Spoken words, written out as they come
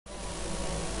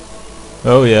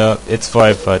Oh yeah, it's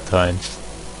firefight time.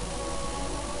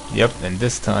 Yep, and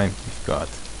this time we've got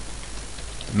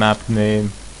the map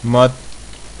name Mud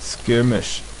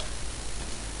Skirmish.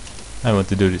 I want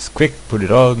to do this quick, put it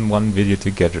all in one video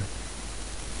together.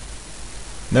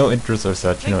 No intros or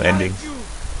such, no endings.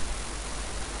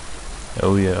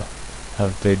 Oh yeah,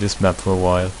 haven't played this map for a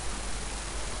while.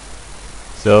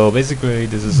 So basically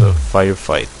this is a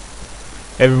firefight.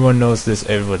 Everyone knows this,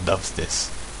 everyone loves this.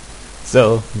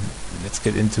 So let's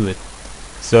get into it.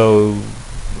 So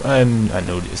I'm an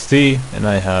ODST and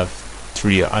I have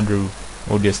 3 other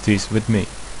ODSTs with me.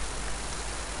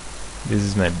 This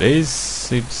is my base,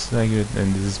 seems like it,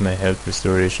 and this is my health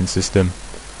restoration system.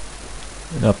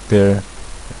 And up there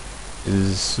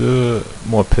is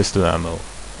more pistol ammo.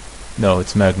 No,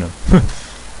 it's Magnum.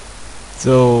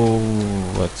 So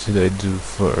what should I do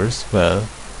first? Well,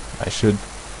 I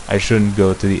shouldn't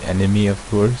go to the enemy, of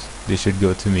course. They should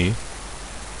go to me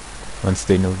once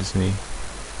they notice me.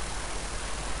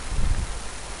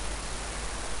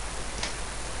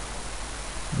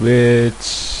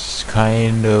 Which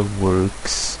kind of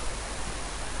works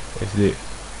if they...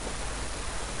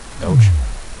 Ouch.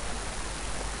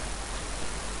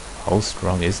 How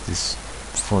strong is this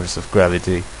force of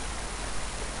gravity?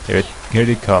 Here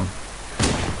they come.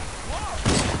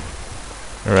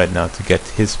 Alright, now to get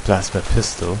his plasma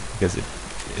pistol, because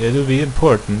it'll be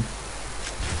important.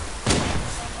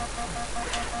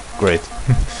 Great.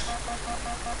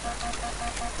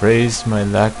 Praise my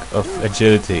lack of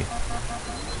agility.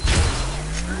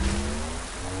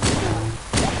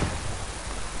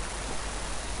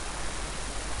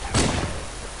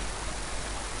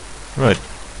 Right.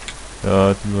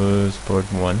 That was part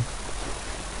 1.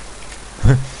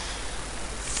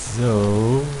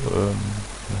 So,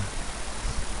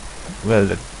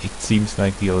 well, it seems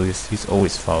like the ODSTs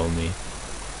always follow me.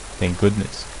 Thank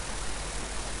goodness.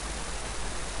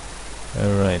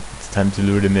 Alright, it's time to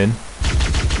lure them in.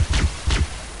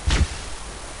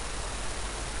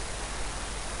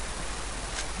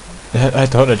 I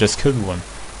thought I just killed one.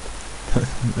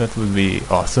 That would be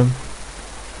awesome.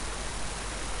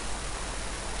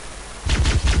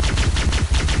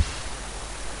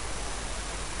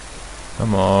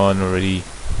 Come on already.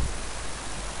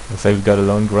 Looks like we got a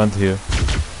lone grunt here.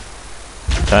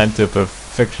 Time to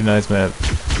perfectionize my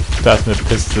plasma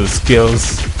pistol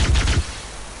skills.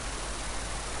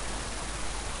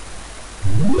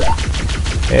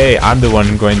 Hey, I'm the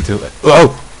one going to... Whoa!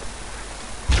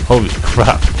 Holy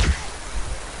crap.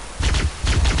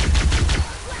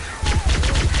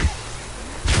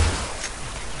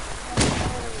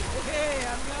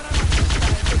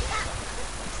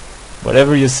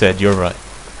 Whatever you said, you're right.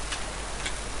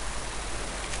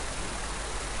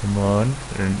 Come on,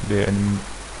 there any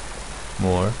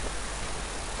more.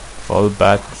 Fall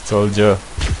back, soldier.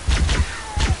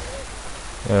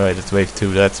 Alright, that's wave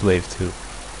 2, that's wave 2.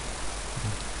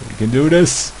 We can do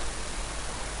this!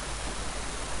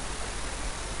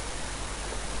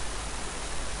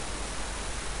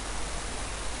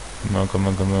 Come on, come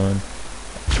on, come on.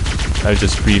 I'll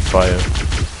just pre-fire.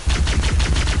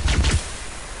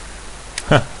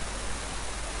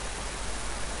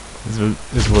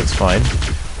 This works fine.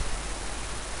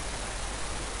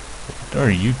 What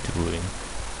are you doing?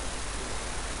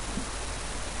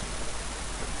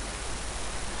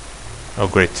 Oh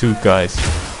great, 2 guys.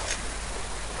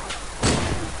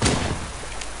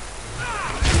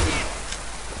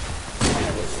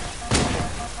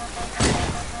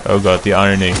 Oh god, the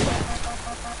irony.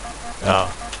 Oh.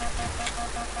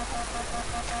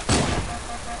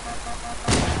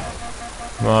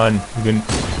 Come on, you can...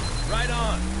 Right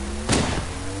on.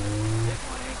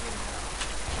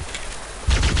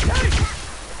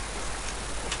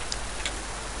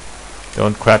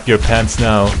 Don't crap your pants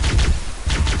now.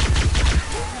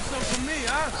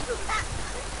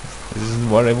 This isn't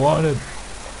what I wanted.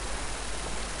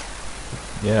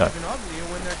 Yeah.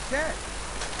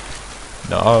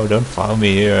 No, don't follow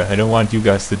me here. I don't want you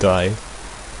guys to die.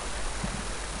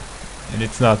 And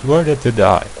it's not worth it to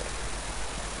die.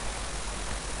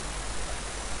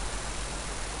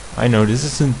 I know this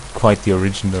isn't quite the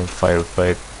original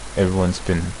firefight everyone's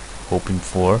been hoping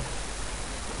for.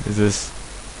 This is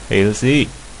ALC,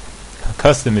 a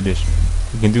custom edition.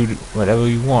 You can do whatever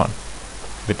you want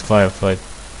with Firefight.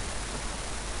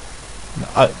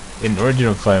 In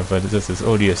original Firefight, this is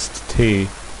ODST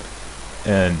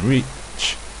and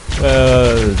Reach.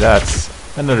 Well, that's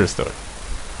another story.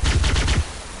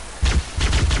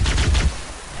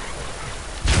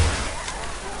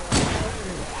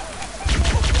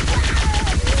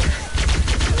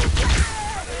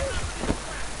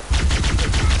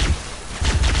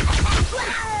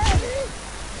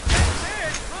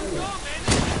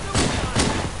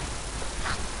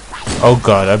 Oh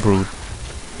god, I brewed.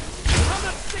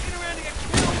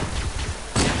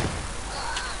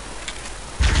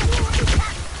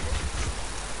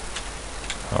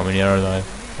 How many are alive?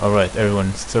 Alright,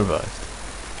 everyone survived.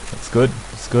 That's good,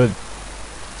 that's good.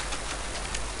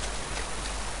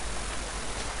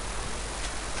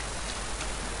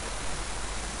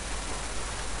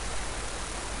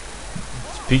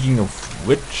 Speaking of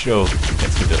which, oh,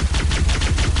 let's get up.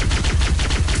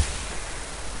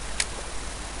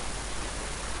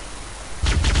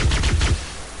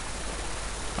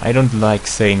 I don't like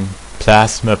saying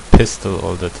plasma pistol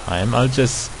all the time. I'll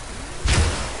just...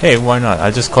 Hey, why not?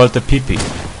 I'll just call it the PP.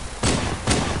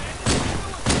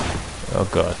 Oh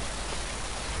god.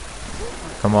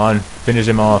 Come on, finish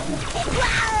him off.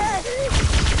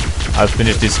 I'll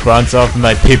finish these grunts off with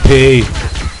my PP.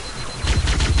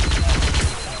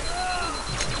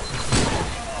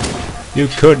 You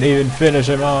couldn't even finish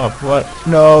him off. What?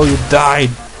 No, you died.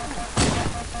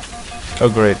 Oh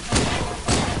great.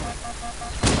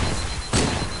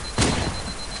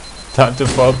 Time to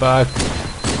fall back.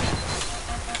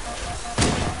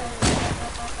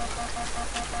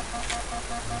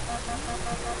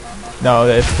 Now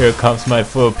that here comes my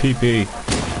full PP.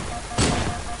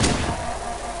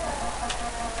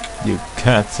 You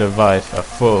can't survive a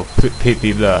full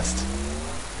PP blast.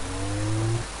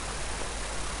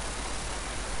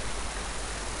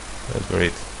 That's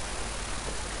great.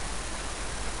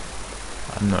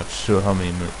 I'm not sure how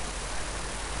many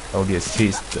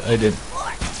ODSTs I did.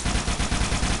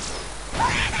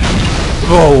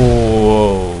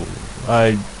 Whoa!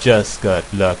 I just got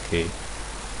lucky.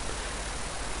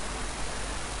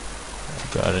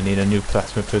 God, I need a new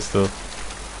plasma pistol.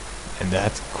 And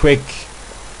that's quick!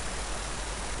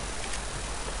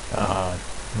 Ah,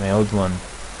 my old one.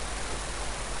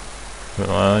 Come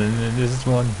on, this is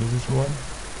one, this is one.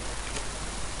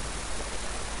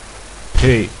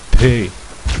 P,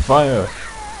 fire!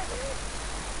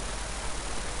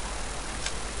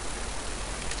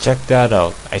 Check that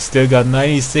out. I still got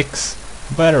 96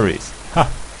 batteries. Ha!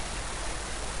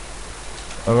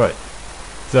 Alright.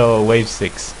 So, wave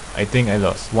 6. I think I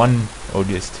lost one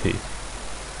ODST.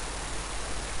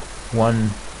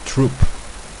 One troop.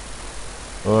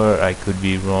 Or I could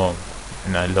be wrong.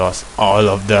 And I lost all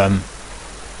of them.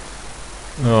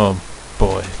 Oh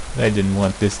boy. I didn't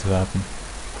want this to happen.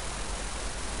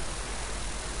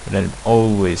 But I'm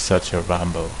always such a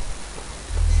Rambo.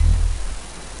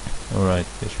 Alright,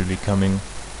 they should be coming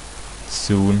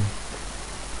soon.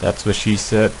 That's what she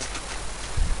said.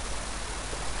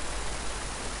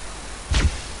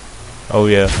 Oh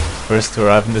yeah, first to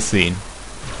arrive in the scene.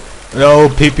 No,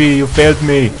 PP, you failed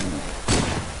me!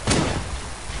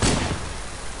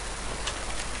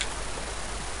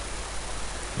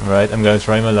 Alright, I'm gonna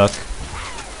try my luck.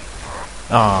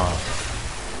 Ah.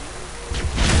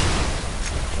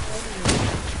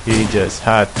 He just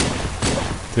had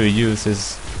to use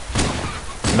his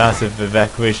massive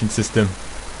evacuation system.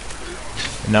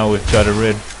 And now we've got a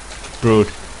red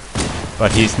brood.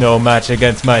 But he's no match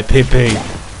against my PP.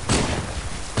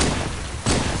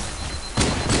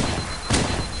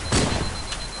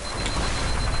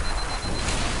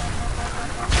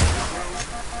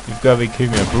 You've got to give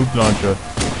me a brute launcher.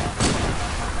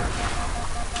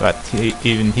 But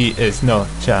even he is no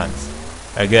chance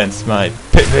against my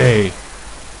PP.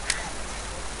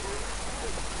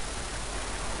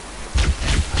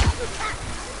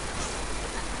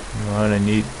 I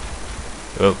need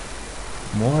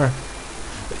more.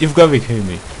 You've got to be kidding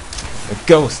me. A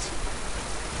ghost.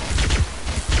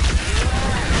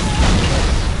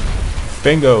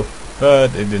 Bingo.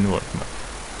 But it didn't work.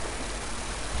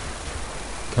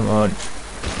 Come on.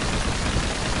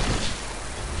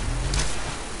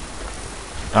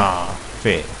 Ah,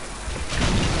 fail.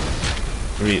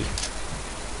 Real.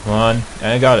 Come on,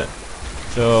 and I got it.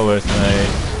 So where's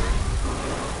my...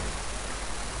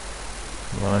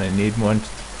 Come on, I need one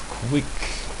quick.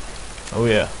 Oh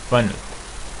yeah, finally.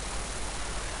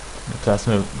 The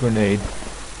plasma grenade.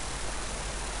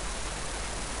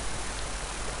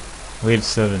 Wave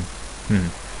 7.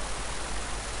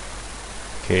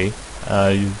 Okay.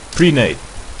 Pre-nade.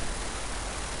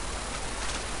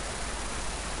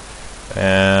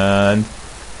 And...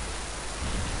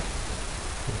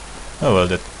 Oh well,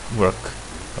 that worked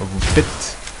a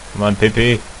bit. Come on,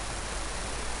 PP.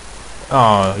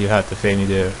 Oh, you had to fail me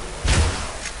there.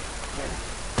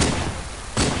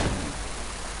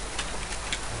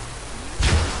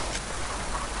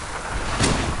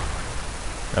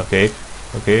 Okay,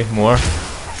 okay, more.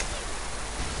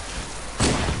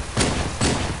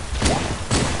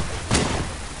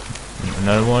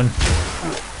 Another one.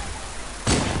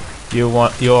 You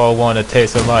all want a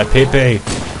taste of my pee-pee?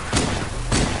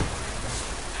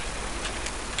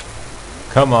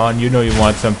 Come on, you know you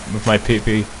want some of my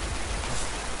pee-pee.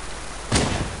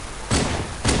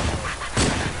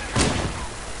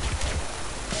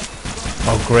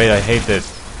 Oh great, I hate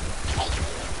this.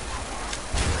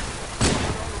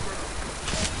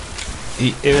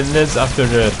 He even lives after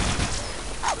the...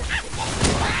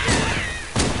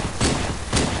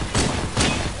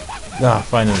 Ah,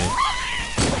 finally.